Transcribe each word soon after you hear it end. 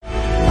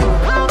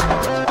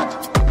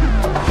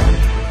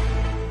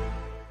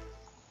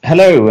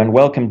Hello and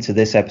welcome to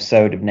this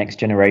episode of Next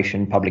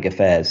Generation Public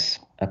Affairs,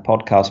 a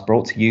podcast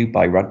brought to you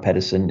by Rud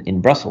Pedersen in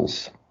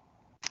Brussels.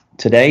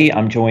 Today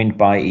I'm joined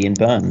by Ian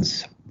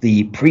Burns,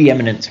 the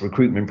preeminent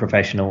recruitment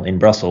professional in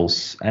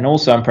Brussels, and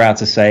also I'm proud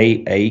to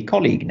say a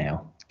colleague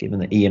now, given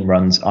that Ian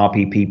runs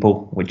RP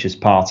People, which is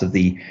part of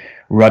the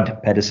Rud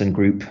Pedersen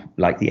Group,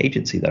 like the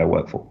agency that I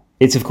work for.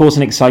 It's of course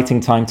an exciting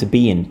time to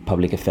be in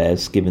public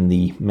affairs, given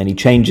the many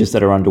changes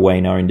that are underway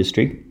in our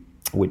industry,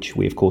 which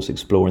we of course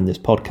explore in this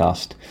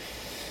podcast.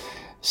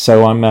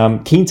 So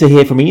I'm keen to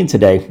hear from Ian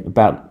today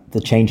about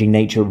the changing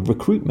nature of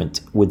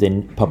recruitment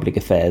within public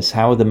affairs.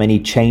 How are the many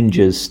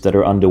changes that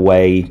are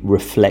underway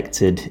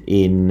reflected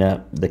in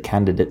the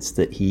candidates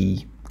that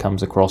he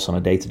comes across on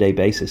a day-to-day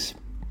basis?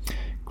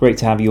 Great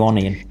to have you on,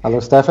 Ian. Hello,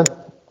 Stefan.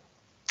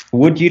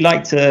 Would you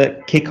like to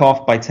kick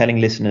off by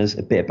telling listeners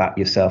a bit about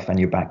yourself and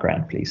your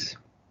background, please?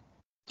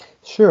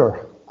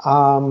 Sure.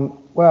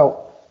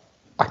 Well,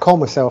 I call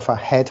myself a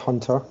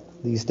headhunter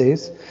these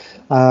days.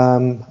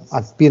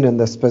 I've been in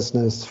this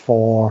business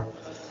for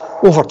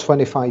over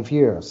 25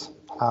 years,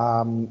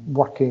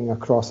 working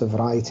across a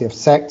variety of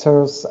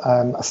sectors.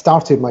 I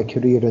started my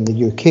career in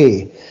the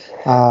UK,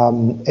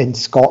 in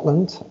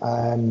Scotland,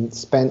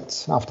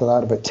 spent after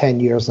that about 10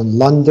 years in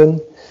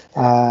London,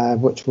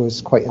 which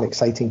was quite an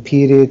exciting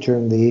period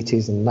during the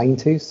 80s and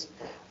 90s.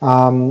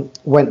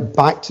 Went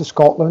back to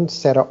Scotland,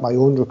 set up my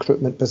own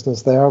recruitment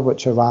business there,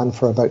 which I ran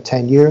for about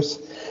 10 years.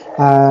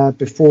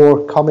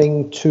 Before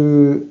coming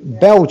to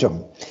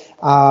Belgium,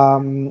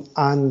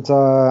 and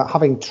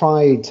having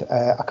tried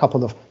a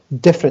couple of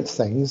different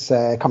things,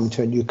 coming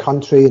to a new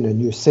country and a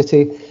new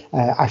city,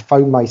 I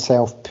found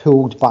myself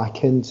pulled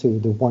back into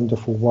the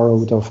wonderful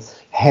world of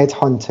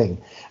headhunting.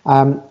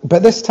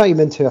 But this time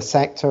into a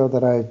sector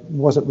that I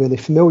wasn't really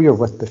familiar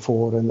with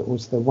before, and it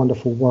was the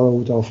wonderful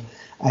world of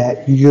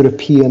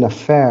European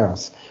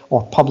affairs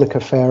or public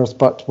affairs,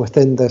 but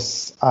within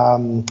this,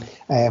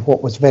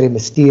 what was very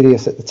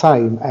mysterious at the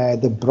time,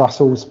 the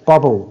Brussels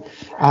bubble.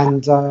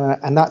 And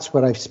that's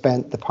where I've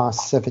spent the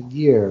past 7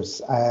 years,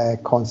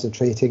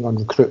 concentrating on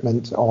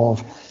recruitment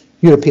of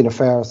European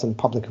affairs and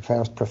public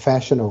affairs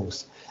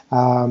professionals,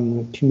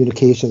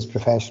 communications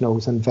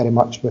professionals, and very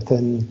much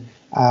within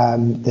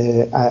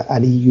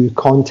an EU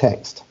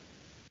context.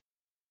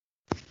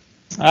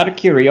 Out of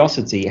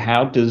curiosity,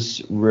 how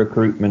does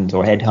recruitment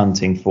or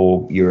headhunting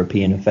for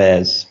European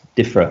affairs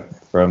differ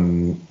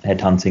from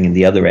headhunting in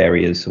the other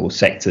areas or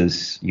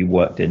sectors you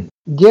worked in?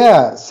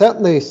 Yeah,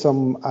 certainly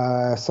some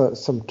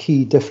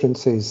key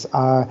differences.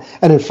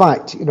 And in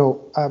fact,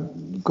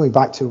 going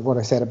back to what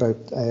I said about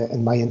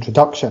in my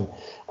introduction,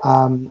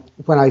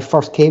 when I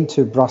first came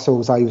to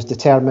Brussels, I was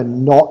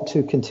determined not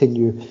to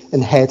continue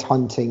in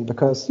headhunting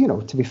because,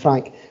 to be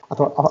frank, I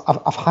thought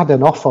I've had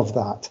enough of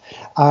that.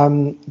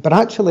 But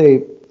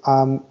actually,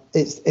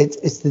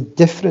 it's the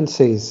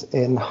differences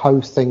in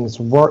how things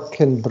work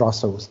in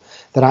Brussels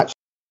that actually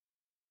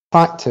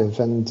attractive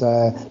and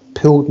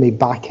pulled me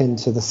back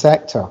into the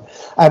sector.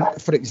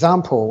 For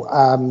example,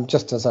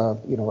 just as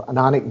an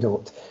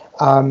anecdote,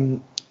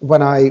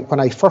 when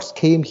I first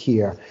came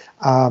here,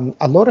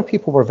 a lot of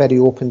people were very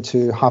open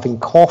to having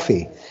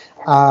coffee.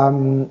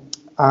 And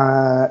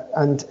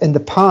in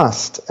the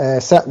past,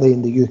 certainly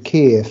in the UK,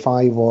 if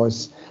I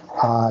was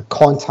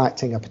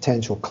contacting a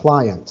potential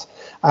client,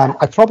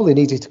 I probably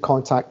needed to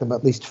contact them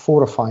at least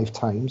 4 or 5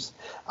 times.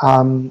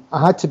 I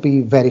had to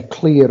be very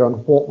clear on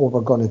what we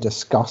were going to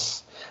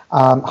discuss,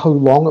 how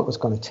long it was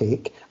going to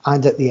take,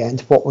 and at the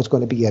end, what was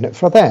going to be in it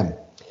for them.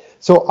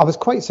 So I was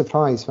quite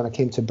surprised when I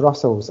came to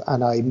Brussels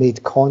and I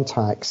made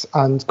contacts,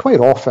 and quite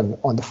often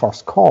on the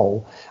first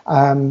call,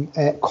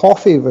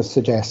 coffee was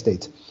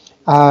suggested.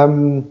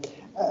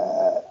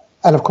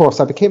 And of course,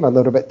 I became a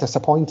little bit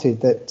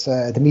disappointed that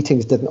the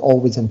meetings didn't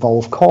always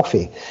involve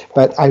coffee.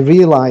 But I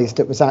realised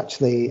it was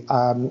actually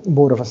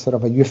more of a sort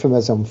of a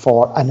euphemism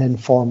for an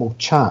informal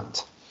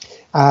chat.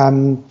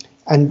 And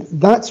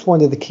that's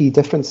one of the key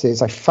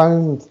differences. I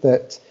found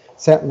that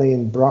certainly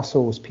in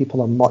Brussels,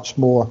 people are much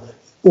more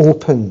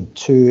open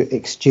to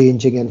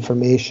exchanging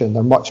information.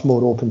 They're much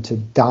more open to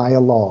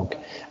dialogue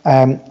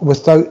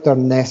without there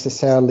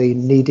necessarily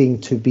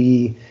needing to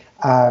be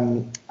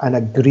an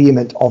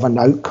agreement of an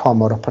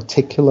outcome or a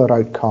particular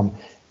outcome,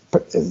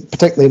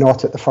 particularly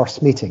not at the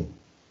first meeting.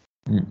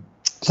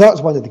 So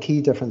that's one of the key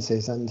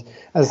differences, and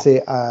as I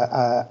say,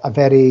 a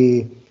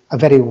very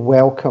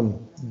welcome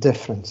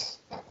difference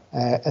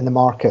in the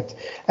market.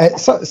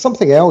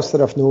 Something else that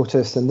I've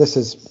noticed, and this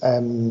has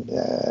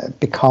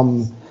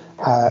become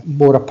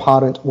more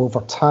apparent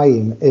over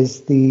time,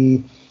 is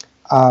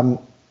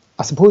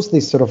I suppose the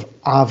sort of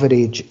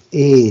average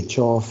age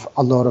of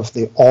a lot of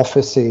the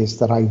offices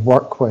that I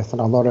work with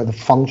and a lot of the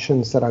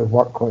functions that I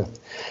work with.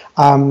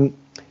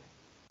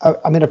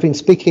 I've been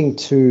speaking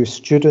to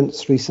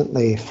students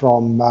recently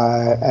from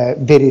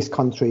various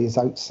countries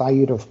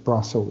outside of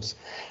Brussels.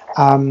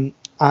 And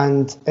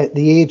at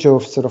the age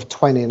of sort of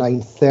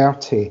 29,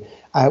 30,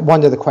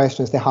 one of the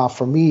questions they have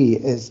for me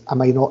is,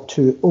 am I not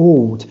too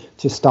old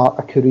to start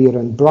a career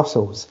in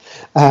Brussels?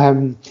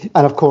 And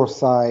of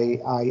course,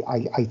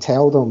 I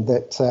tell them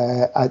that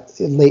at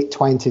late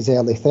 20s,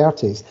 early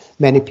 30s,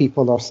 many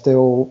people are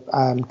still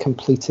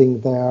completing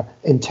their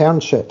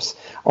internships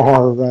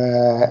or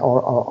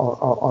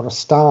a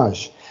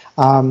stage.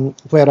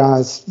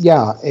 Whereas,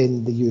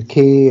 in the UK,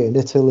 in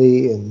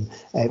Italy, and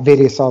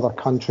various other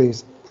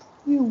countries,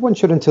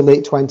 once you're into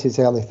late 20s,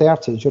 early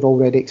 30s, you're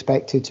already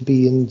expected to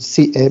be in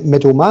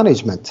middle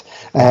management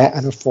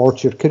and have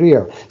forged your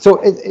career.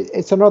 So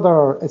it's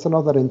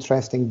another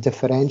interesting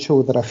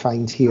differential that I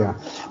find here.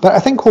 But I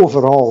think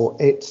overall,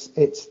 it's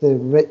the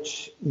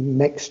rich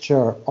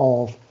mixture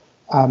of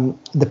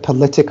the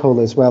political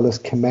as well as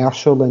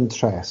commercial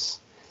interests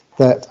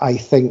that I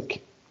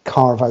think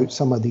carve out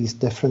some of these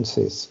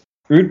differences.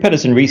 Rud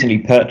Pedersen recently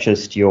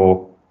purchased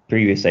your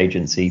previous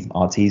agency,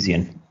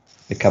 Artesian,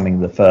 becoming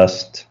the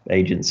first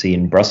agency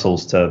in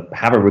Brussels to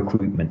have a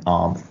recruitment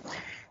arm.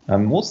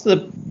 What's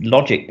the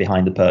logic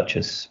behind the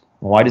purchase?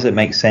 Why does it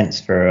make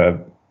sense for a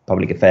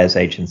public affairs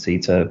agency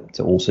to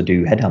also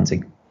do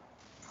headhunting?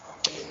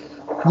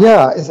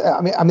 Yeah,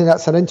 I mean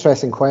that's an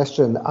interesting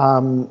question.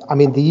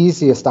 The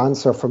easiest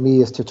answer for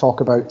me is to talk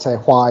about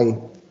why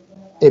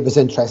it was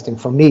interesting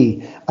for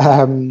me.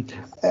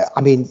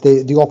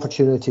 The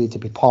opportunity to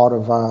be part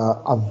of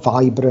a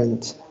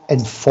vibrant,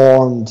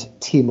 informed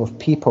team of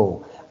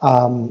people,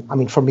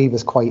 for me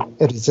was quite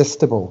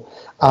irresistible.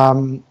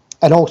 And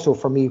also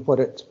for me, what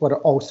it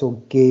also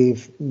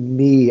gave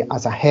me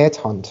as a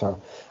headhunter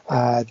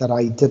that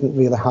I didn't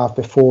really have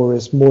before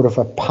is more of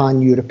a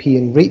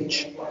pan-European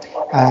reach,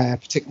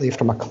 particularly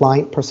from a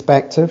client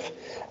perspective.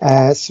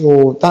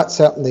 So that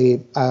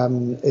certainly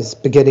is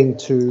beginning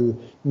to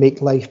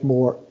make life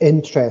more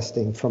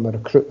interesting from a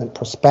recruitment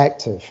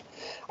perspective.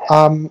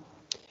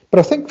 But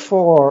I think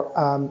for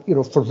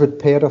Rud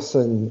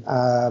Pedersen,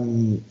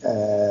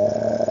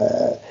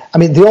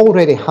 they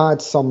already had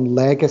some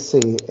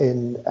legacy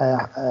in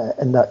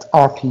that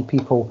RP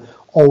people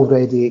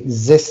already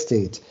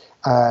existed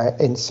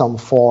in some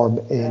form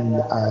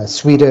in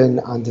Sweden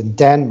and in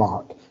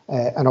Denmark.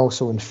 And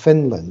also in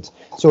Finland.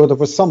 So there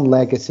was some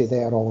legacy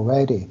there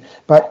already.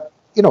 But,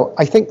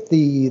 I think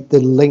the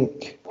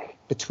link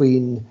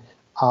between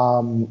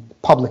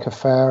public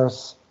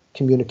affairs,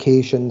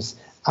 communications,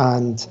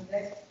 and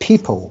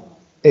people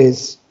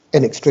is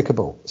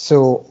inextricable.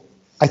 So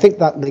I think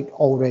that link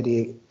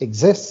already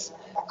exists,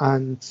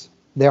 and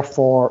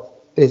therefore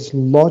is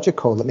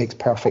logical. It makes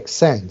perfect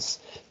sense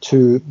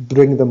to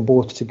bring them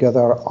both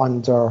together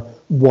under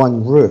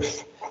one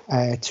roof.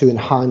 To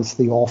enhance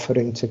the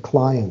offering to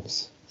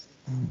clients.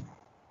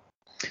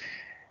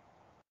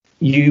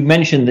 You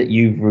mentioned that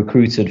you've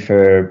recruited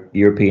for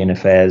European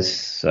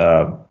affairs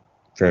for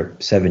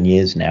 7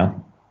 years now.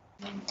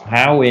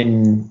 How,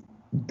 in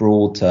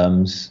broad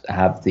terms,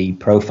 have the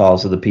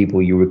profiles of the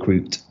people you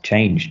recruit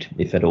changed,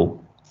 if at all?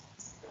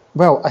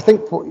 Well, I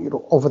think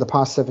over the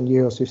past 7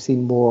 years, we've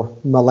seen more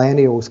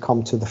millennials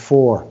come to the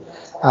fore.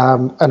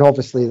 And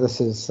obviously, this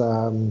is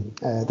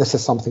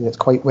something that's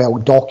quite well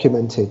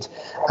documented.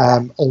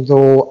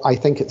 Although I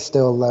think it's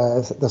still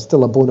there's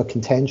still a bone of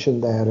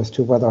contention there as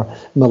to whether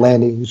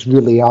millennials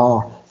really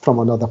are from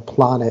another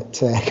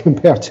planet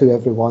compared to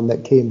everyone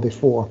that came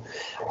before.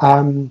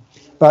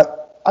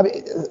 But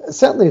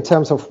certainly in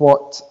terms of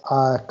what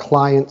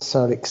clients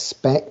are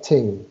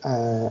expecting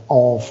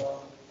of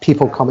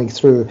people coming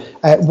through,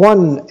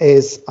 one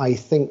is, I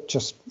think,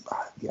 just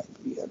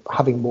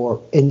having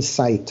more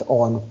insight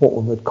on what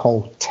we would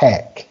call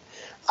tech,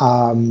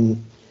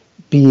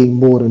 being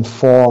more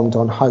informed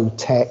on how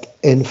tech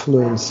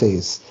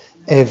influences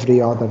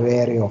every other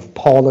area of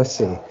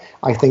policy,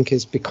 I think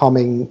is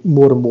becoming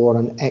more and more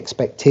an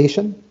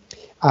expectation.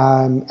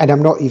 And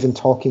I'm not even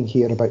talking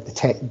here about the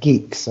tech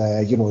geeks.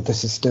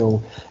 This is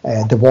still,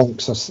 the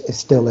wonks is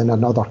still in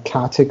another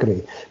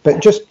category.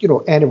 But just,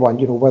 anyone,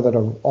 whether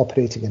they're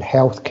operating in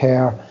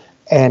healthcare,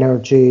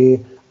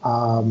 energy,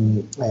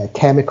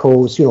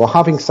 chemicals,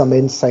 having some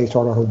insight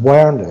or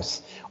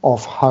awareness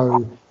of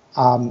how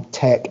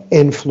tech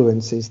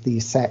influences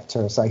these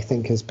sectors, I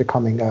think is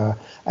becoming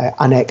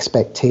an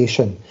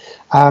expectation.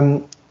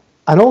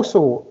 And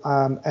also,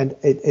 and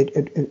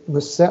it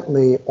was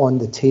certainly on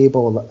the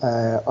table,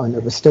 and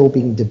it was still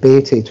being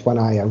debated when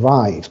I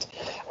arrived,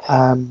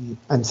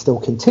 and still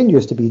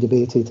continues to be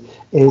debated,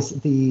 is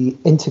the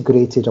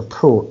integrated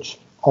approach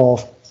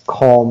of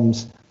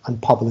comms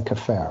and public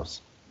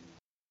affairs.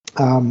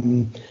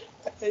 I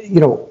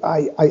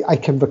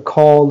can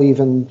recall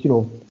even,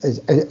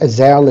 as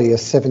early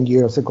as 7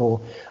 years ago,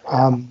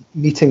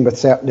 meeting with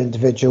certain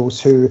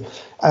individuals who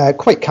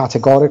quite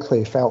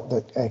categorically felt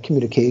that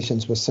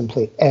communications was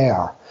simply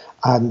air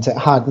and it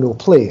had no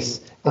place.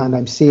 And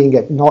I'm seeing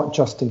it not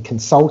just in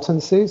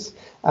consultancies,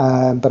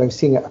 but I'm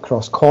seeing it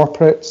across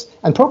corporates,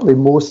 and probably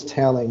most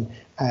telling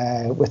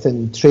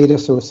within trade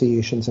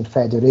associations and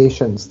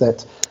federations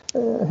that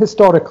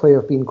historically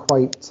have been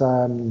quite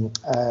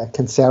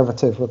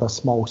conservative with a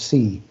small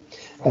c.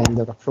 in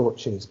their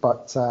approaches.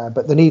 But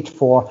the need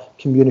for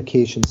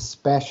communication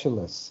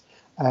specialists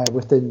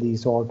within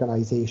these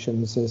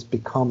organisations is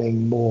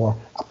becoming more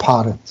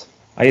apparent.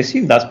 I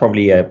assume that's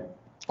probably a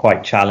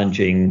quite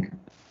challenging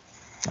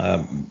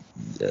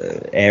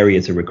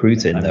area to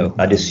recruit in, though.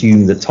 I'd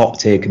assume that top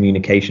tier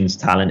communications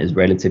talent is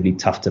relatively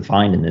tough to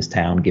find in this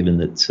town, given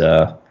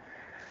that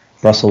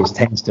Brussels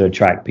tends to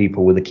attract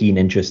people with a keen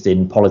interest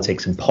in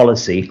politics and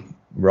policy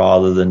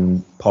rather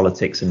than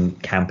politics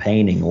and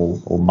campaigning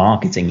or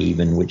marketing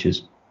even, which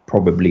is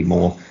probably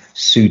more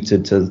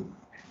suited to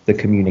the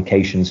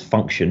communications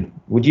function.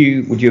 Would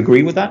you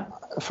agree with that?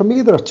 For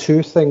me, there are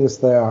two things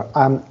there.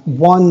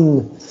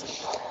 One,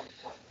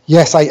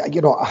 yes,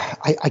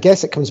 I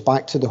guess it comes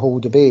back to the whole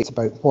debate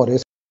about what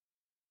is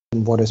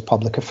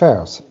public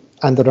affairs.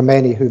 And there are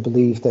many who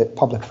believe that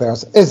public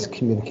affairs is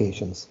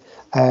communications.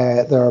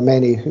 There are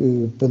many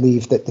who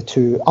believe that the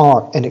two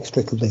are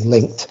inextricably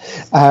linked.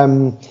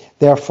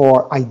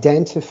 Therefore,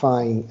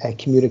 identifying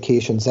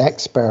communications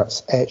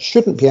experts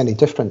shouldn't be any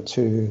different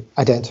to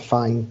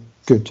identifying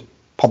good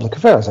public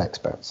affairs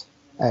experts.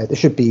 They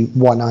should be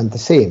one and the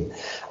same.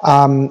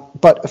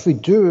 But if we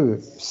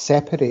do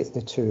separate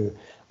the two,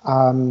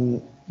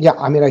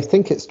 I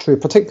think it's true,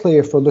 particularly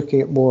if we're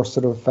looking at more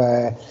sort of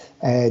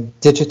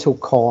digital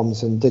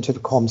comms and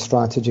digital comm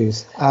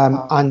strategies,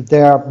 and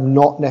they're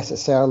not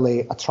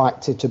necessarily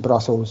attracted to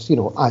Brussels,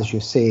 as you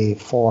say,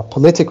 for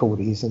political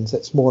reasons.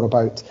 It's more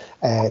about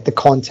the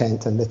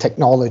content and the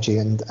technology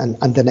and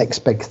the next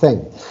big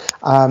thing.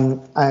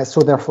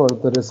 So therefore,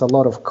 there is a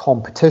lot of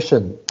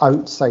competition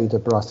outside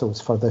of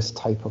Brussels for this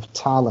type of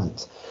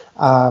talent.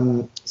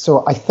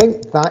 So I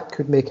think that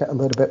could make it a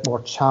little bit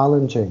more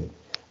challenging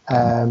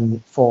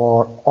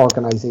for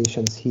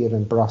organisations here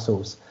in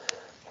Brussels.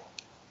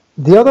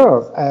 The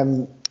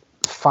other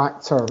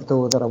factor,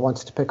 though, that I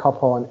wanted to pick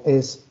up on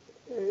is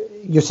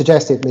you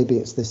suggested maybe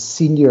it's the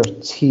senior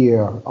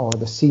tier or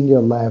the senior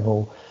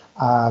level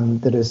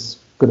that is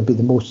going to be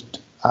the most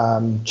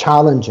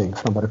challenging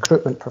from a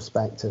recruitment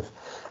perspective.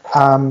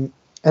 In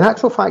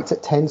actual fact,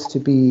 it tends to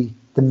be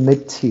the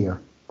mid-tier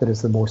that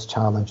is the most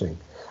challenging.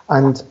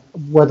 And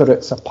whether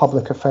it's a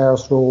public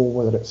affairs role,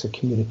 whether it's a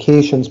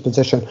communications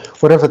position,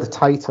 whatever the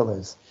title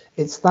is,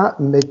 it's that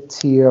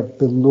mid-tier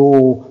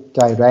below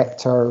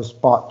directors,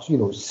 but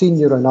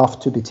senior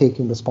enough to be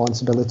taking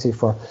responsibility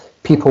for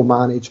people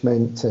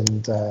management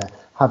and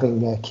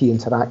having key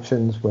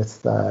interactions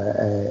with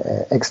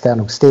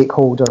external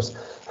stakeholders.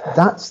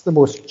 That's the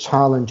most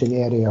challenging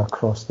area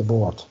across the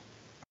board.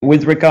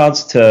 With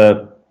regards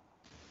to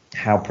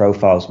how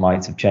profiles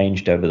might have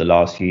changed over the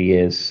last few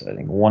years, I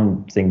think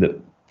one thing that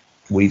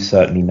we've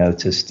certainly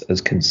noticed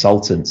as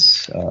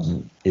consultants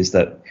is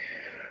that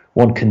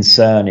one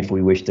concern, if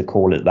we wish to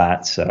call it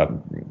that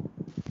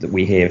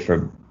we hear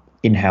from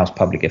in-house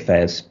public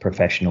affairs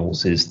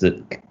professionals is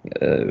that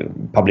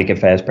public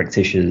affairs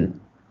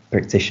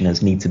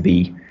practitioners need to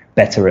be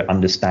better at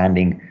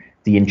understanding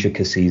the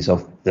intricacies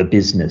of the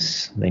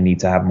business. They need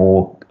to have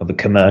more of a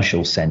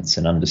commercial sense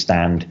and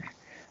understand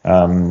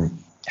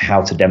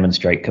how to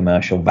demonstrate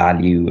commercial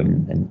value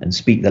and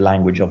speak the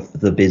language of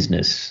the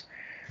business.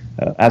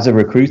 As a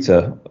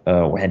recruiter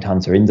or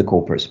headhunter in the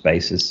corporate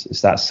space,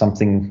 is that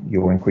something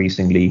you're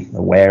increasingly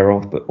aware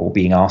of or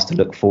being asked to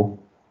look for?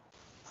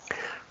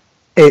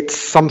 It's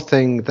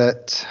something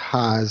that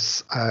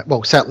has,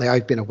 certainly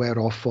I've been aware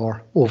of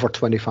for over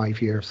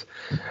 25 years.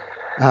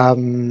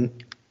 And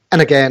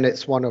again,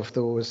 it's one of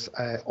those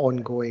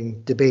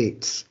ongoing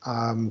debates.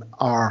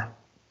 Are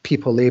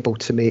people able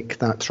to make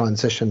that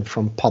transition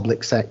from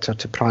public sector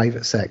to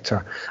private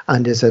sector,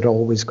 and is it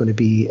always going to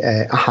be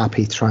a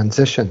happy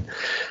transition?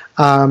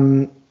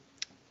 Look,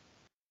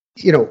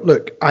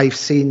 I've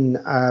seen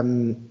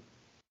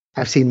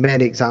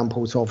many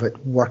examples of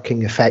it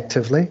working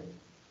effectively,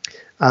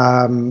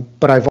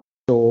 but I've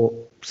also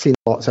seen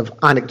lots of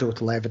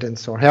anecdotal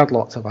evidence or heard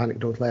lots of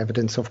anecdotal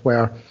evidence of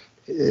where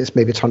it's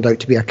maybe turned out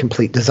to be a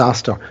complete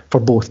disaster for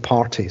both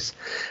parties.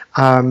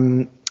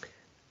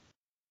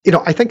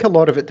 I think a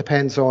lot of it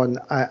depends on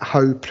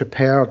how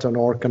prepared an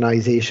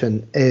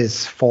organisation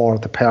is for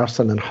the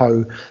person and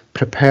how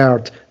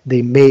prepared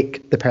they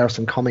make the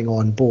person coming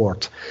on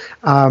board.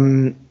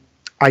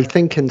 I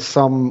think in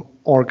some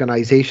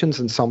organisations,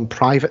 in some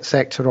private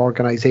sector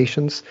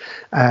organisations,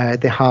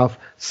 they have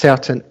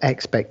certain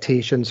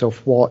expectations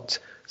of what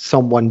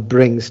someone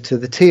brings to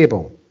the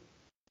table.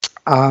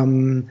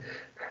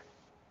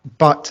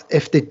 But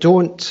if they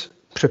don't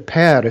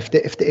prepare,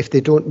 if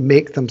they don't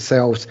make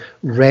themselves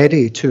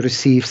ready to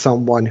receive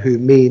someone who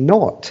may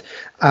not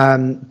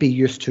be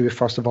used to,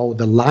 first of all,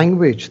 the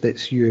language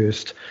that's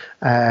used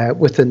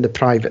within the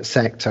private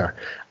sector,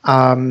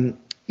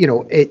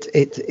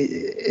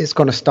 it's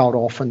going to start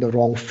off on the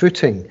wrong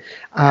footing.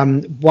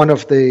 One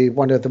of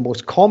the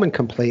most common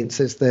complaints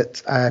is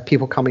that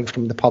people coming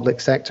from the public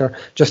sector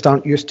just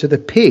aren't used to the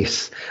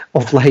pace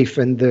of life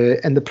in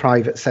the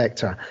private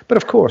sector. But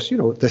of course,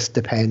 this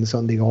depends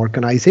on the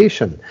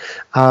organisation.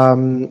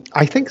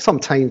 I think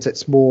sometimes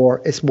it's more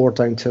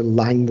down to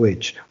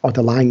language, or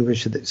the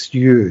language that's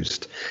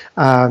used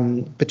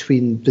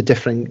between the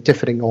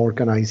differing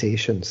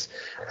organisations.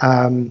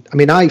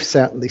 I've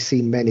certainly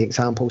seen many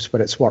examples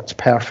where it's worked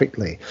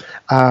perfectly,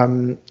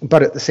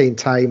 but at the same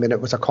time, and it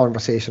was a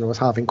conversation I was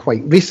having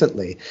quite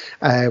recently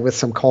with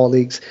some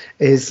colleagues,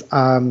 is they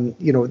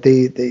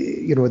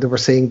were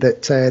saying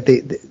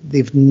that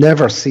they've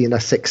never seen a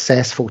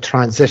successful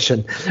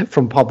transition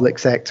from public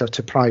sector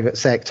to private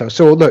sector.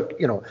 So look,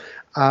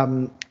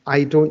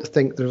 I don't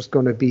think there's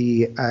going to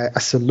be a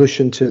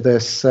solution to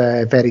this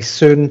very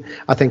soon.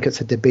 I think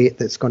it's a debate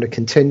that's going to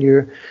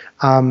continue,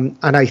 and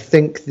I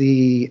think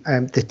the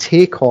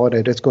take on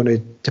it is going to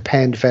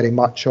depend very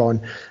much on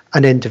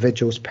an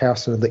individual's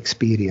personal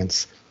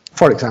experience.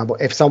 For example,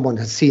 if someone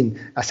has seen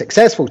a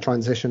successful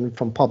transition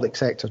from public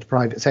sector to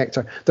private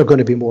sector, they're going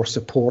to be more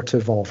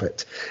supportive of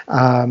it.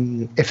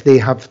 If they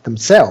have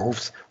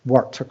themselves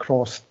worked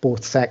across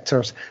both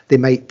sectors, they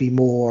might be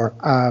more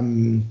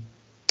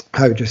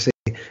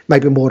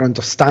might be more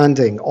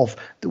understanding of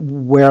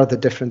where the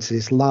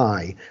differences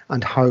lie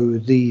and how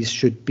these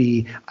should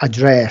be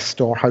addressed,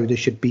 or how they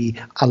should be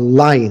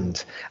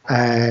aligned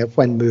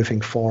when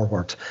moving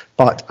forward.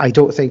 But I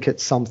don't think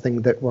it's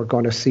something that we're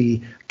going to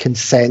see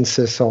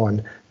consensus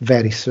on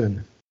very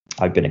soon.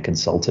 I've been a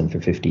consultant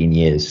for 15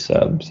 years,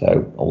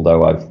 so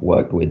although I've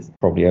worked with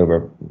probably over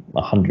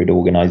 100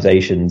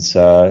 organisations,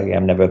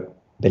 I've never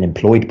been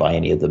employed by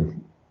any of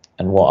them.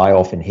 And what I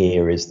often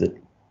hear is that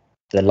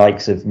the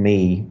likes of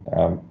me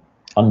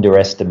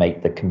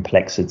underestimate the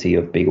complexity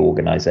of big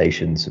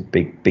organizations,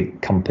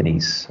 big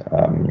companies,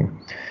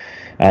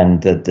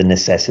 and the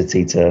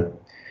necessity to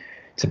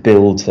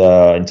build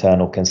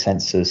internal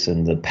consensus,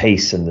 and the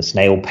pace and the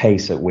snail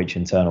pace at which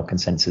internal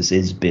consensus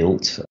is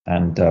built,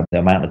 and the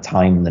amount of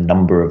time and the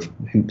number of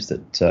hoops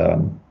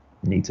that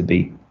need to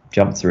be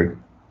jumped through.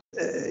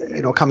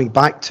 Coming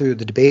back to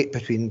the debate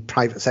between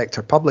private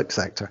sector, public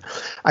sector,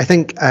 I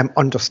think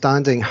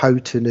understanding how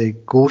to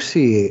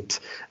negotiate,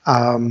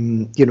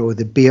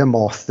 the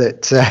behemoth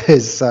that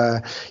is,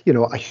 a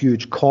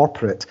huge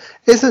corporate,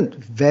 isn't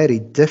very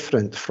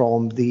different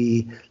from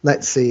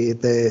let's say,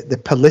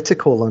 the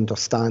political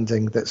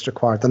understanding that's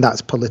required, and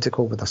that's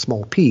political with a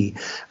small p,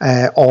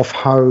 of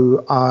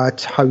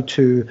how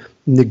to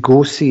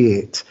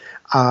negotiate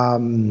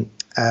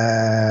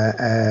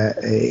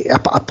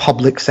a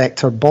public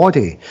sector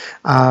body,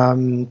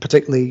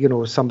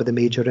 particularly some of the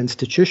major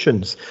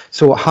institutions.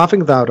 So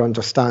having that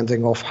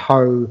understanding of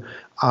how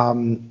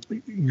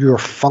your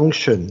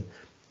function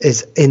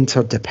is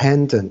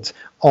interdependent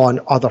on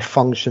other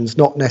functions,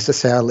 not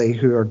necessarily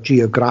who are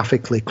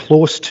geographically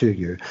close to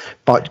you,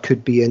 but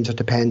could be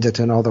interdependent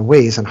in other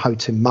ways, and how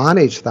to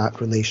manage that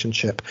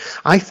relationship.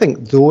 I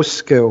think those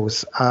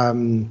skills are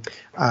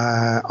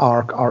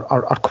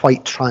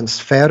quite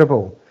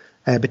transferable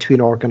between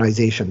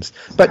organisations.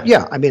 But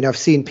yeah, I've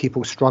seen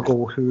people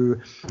struggle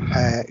who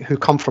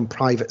come from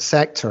private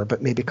sector,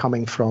 but maybe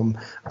coming from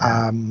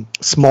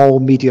small,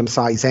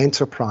 medium-sized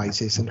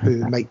enterprises, and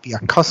who might be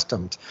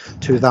accustomed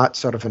to that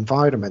sort of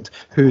environment,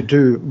 who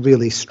do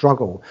really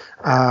struggle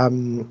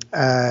to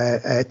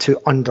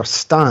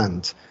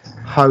understand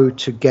how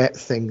to get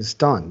things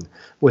done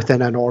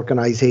within an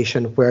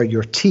organisation where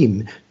your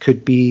team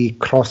could be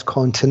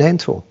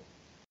cross-continental.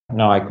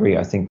 No, I agree.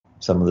 I think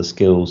some of the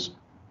skills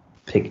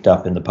picked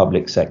up in the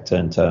public sector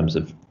in terms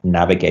of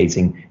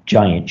navigating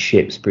giant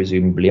ships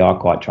presumably are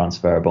quite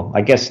transferable.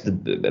 I guess a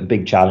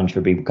big challenge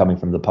for people coming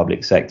from the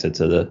public sector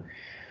to the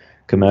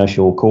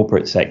commercial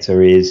corporate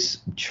sector is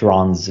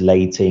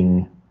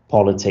translating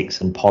politics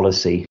and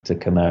policy to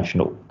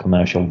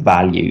commercial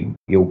value.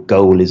 Your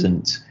goal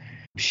isn't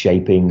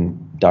shaping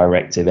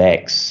Directive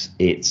X,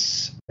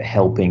 it's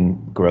helping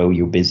grow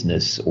your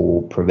business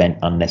or prevent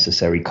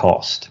unnecessary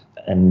cost.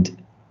 And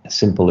as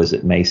simple as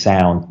it may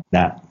sound,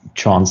 that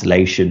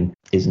translation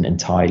isn't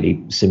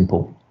entirely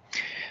simple.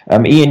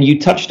 Ian, you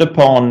touched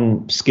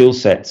upon skill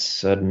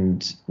sets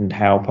and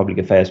how public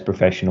affairs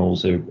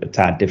professionals are a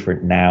tad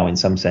different now in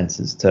some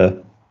senses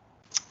to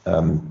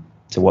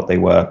what they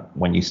were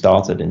when you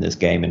started in this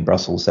game in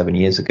Brussels 7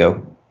 years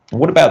ago.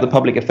 What about the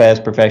public affairs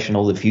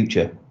professional, the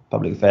future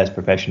public affairs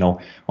professional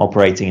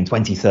operating in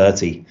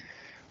 2030?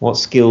 What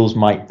skills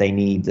might they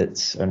need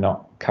that are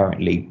not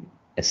currently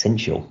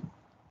essential?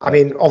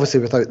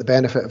 Obviously without the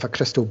benefit of a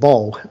crystal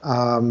ball,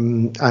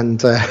 I'm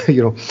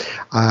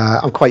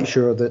quite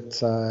sure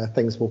that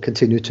things will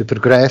continue to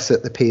progress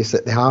at the pace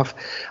that they have.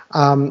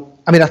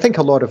 I think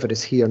a lot of it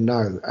is here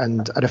now,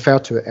 and I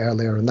referred to it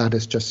earlier, and that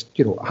is just,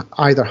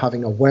 either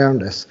having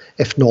awareness,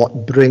 if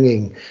not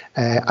bringing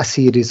a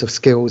series of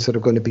skills that are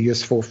going to be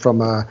useful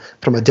from a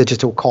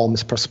digital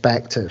comms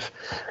perspective.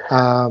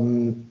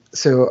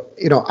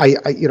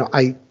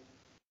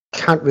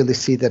 can't really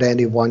see that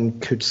anyone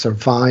could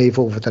survive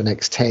over the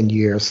next 10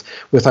 years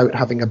without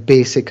having a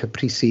basic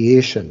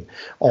appreciation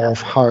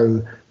of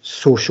how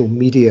social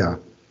media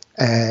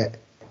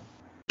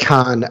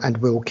can and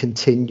will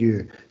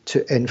continue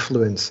to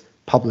influence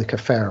public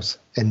affairs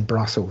in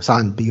Brussels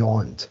and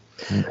beyond.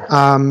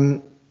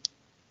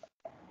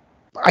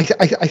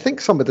 I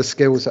think some of the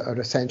skills that are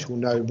essential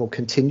now will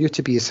continue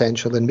to be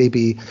essential, and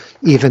maybe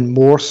even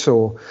more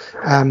so.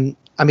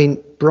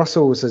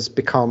 Brussels has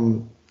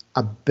become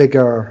a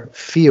bigger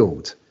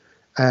field,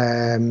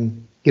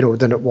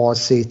 than it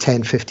was, say,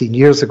 10, 15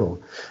 years ago.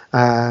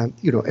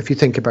 If you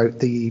think about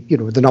the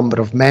number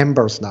of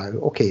members now,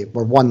 okay,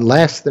 we're one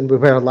less than we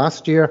were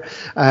last year,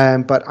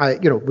 but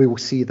we will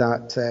see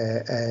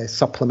that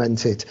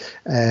supplemented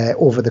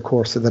over the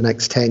course of the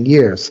next 10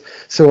 years.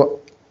 So,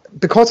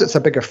 because it's a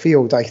bigger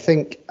field, I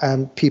think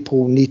people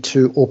will need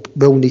to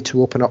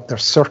open up their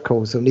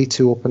circles. They'll need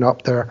to open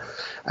up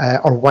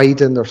or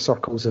widen their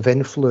circles of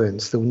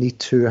influence. They'll need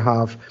to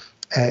have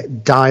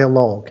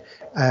dialogue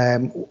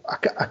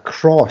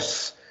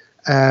across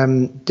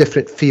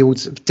different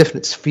fields,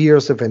 different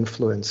spheres of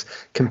influence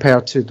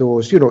compared to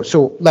those,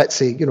 so let's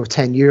say,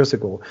 10 years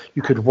ago,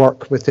 you could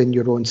work within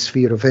your own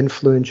sphere of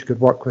influence, you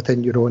could work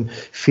within your own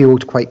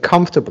field quite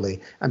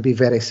comfortably and be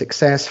very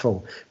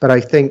successful. But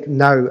I think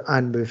now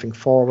and moving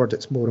forward,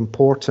 it's more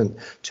important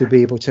to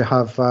be able to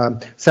have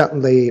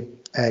certainly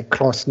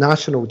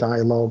cross-national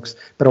dialogues,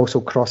 but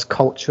also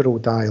cross-cultural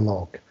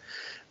dialogue.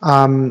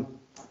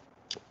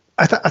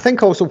 I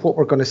think also what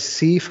we're going to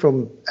see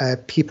from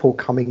people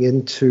coming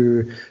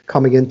into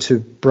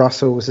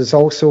Brussels is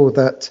also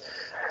that,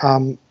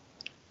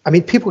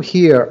 people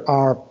here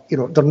are,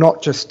 they're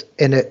not just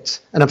in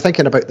it, and I'm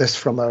thinking about this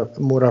from a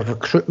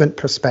recruitment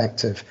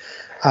perspective.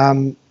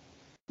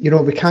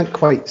 We can't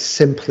quite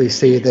simply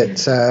say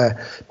that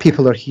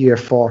people are here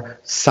for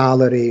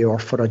salary or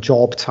for a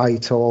job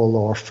title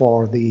or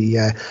for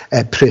the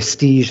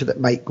prestige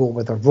that might go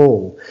with a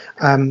role.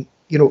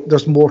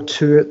 There's more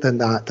to it than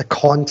that. The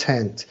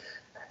content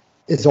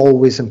is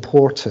always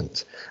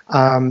important.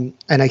 And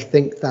I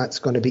think that's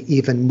going to be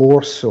even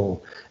more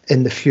so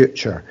in the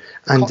future.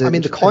 And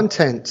the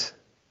content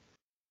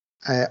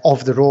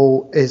of the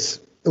role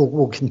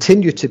will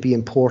continue to be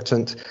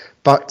important,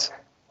 but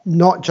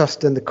not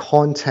just in the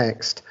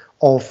context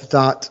of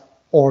that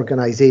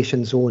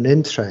organization's own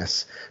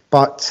interests,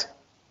 but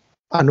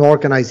an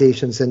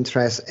organization's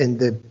interest in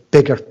the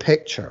bigger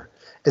picture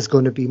is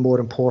going to be more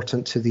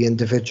important to the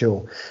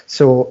individual.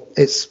 So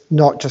it's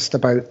not just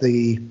about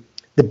the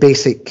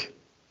basic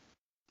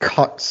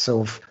cuts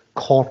of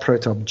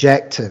corporate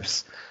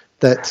objectives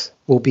that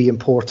will be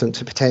important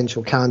to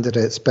potential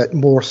candidates, but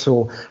more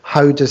so,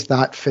 how does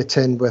that fit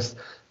in with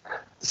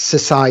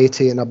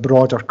society in a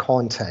broader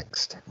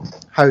context?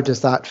 How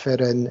does that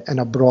fit in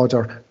a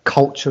broader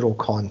cultural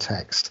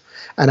context?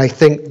 And I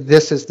think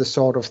this is the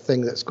sort of thing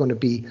that's going to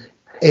be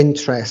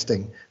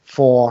interesting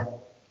for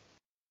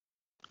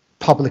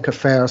public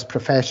affairs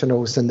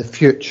professionals in the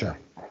future.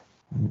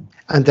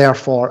 And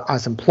therefore,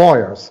 as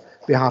employers,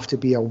 we have to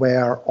be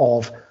aware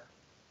of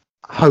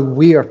how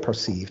we are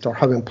perceived or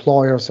how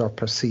employers are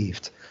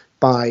perceived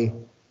by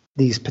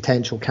these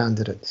potential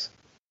candidates.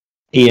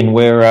 Ian,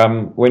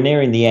 we're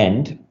nearing the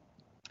end.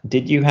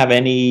 Did you have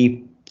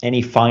any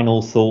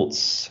final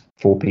thoughts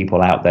for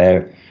people out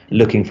there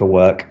looking for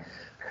work?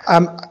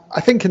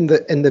 I think in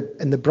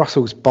the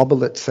Brussels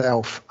bubble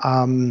itself,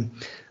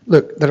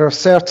 look, there are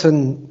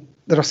certain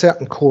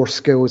core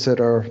skills that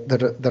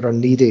are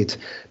needed,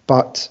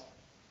 but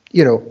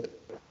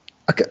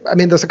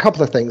there's a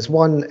couple of things.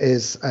 One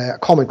is a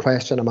common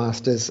question I'm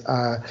asked is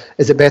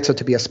it better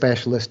to be a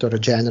specialist or a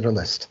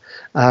generalist?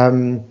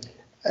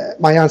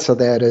 My answer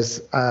there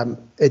is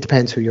it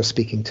depends who you're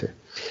speaking to.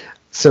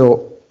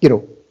 So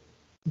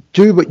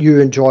do what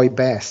you enjoy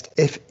best.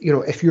 If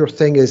your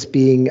thing is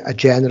being a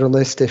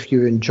generalist, if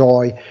you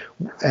enjoy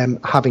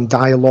having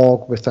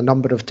dialogue with a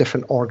number of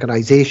different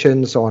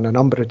organizations on a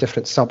number of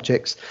different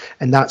subjects,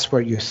 and that's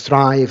where you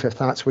thrive, if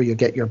that's where you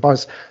get your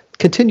buzz,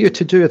 continue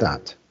to do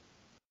that.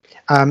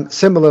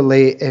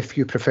 Similarly, if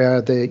you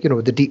prefer the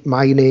deep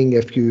mining,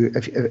 if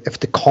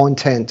the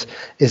content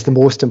is the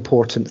most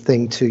important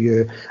thing to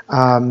you,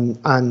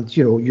 and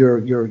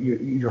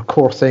your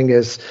core thing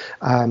is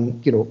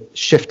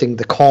shifting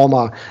the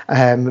comma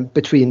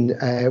between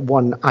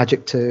one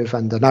adjective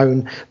and a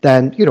noun,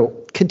 then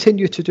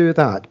continue to do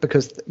that,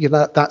 because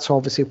that's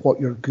obviously what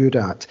you're good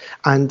at,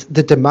 and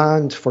the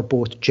demand for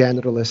both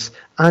generalists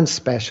and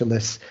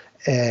specialists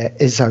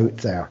is out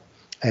there,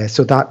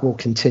 so that will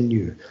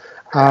continue.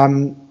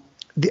 Another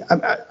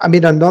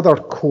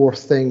core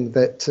thing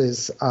that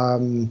is,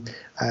 and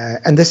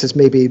this is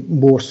maybe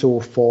more so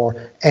for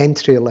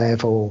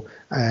entry-level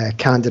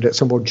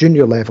candidates or more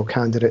junior-level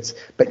candidates,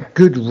 but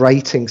good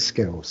writing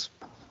skills.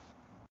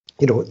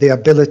 The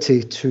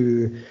ability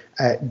to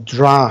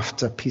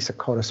draft a piece of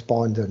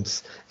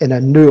correspondence in a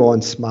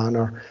nuanced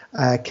manner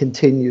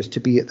continues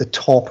to be at the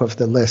top of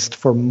the list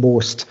for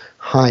most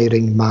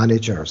hiring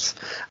managers.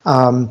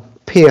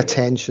 Pay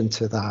attention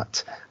to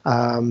that.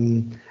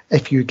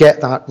 if you get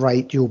that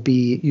right, you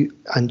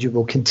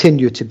will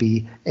continue to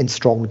be in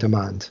strong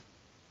demand.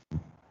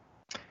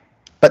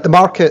 But the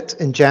market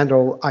in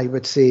general, I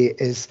would say,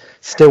 is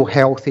still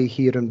healthy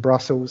here in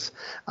Brussels.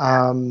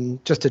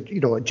 Just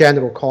a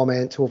general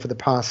comment over the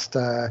past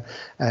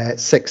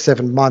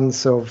 6-7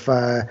 months of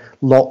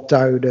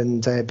lockdown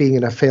and being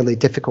in a fairly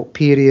difficult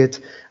period.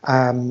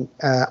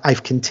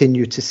 I've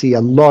continued to see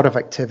a lot of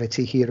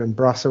activity here in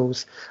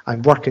Brussels.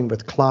 I'm working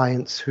with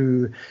clients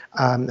who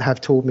have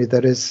told me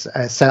there is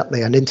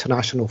certainly an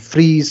international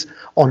freeze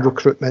on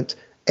recruitment,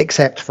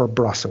 except for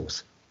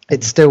Brussels.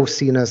 It's still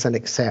seen as an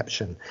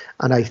exception.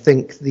 And I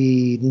think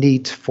the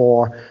need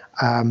for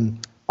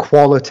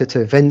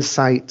qualitative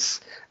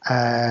insights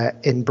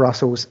in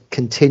Brussels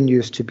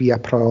continues to be a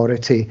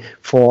priority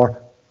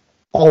for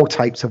all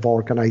types of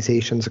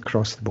organisations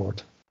across the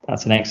board.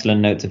 That's an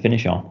excellent note to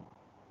finish on.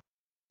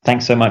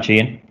 Thanks so much,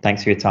 Ian.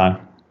 Thanks for your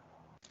time.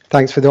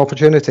 Thanks for the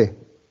opportunity.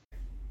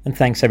 And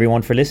thanks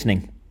everyone for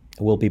listening.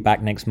 We'll be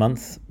back next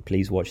month.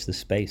 Please watch this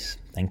space.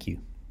 Thank you.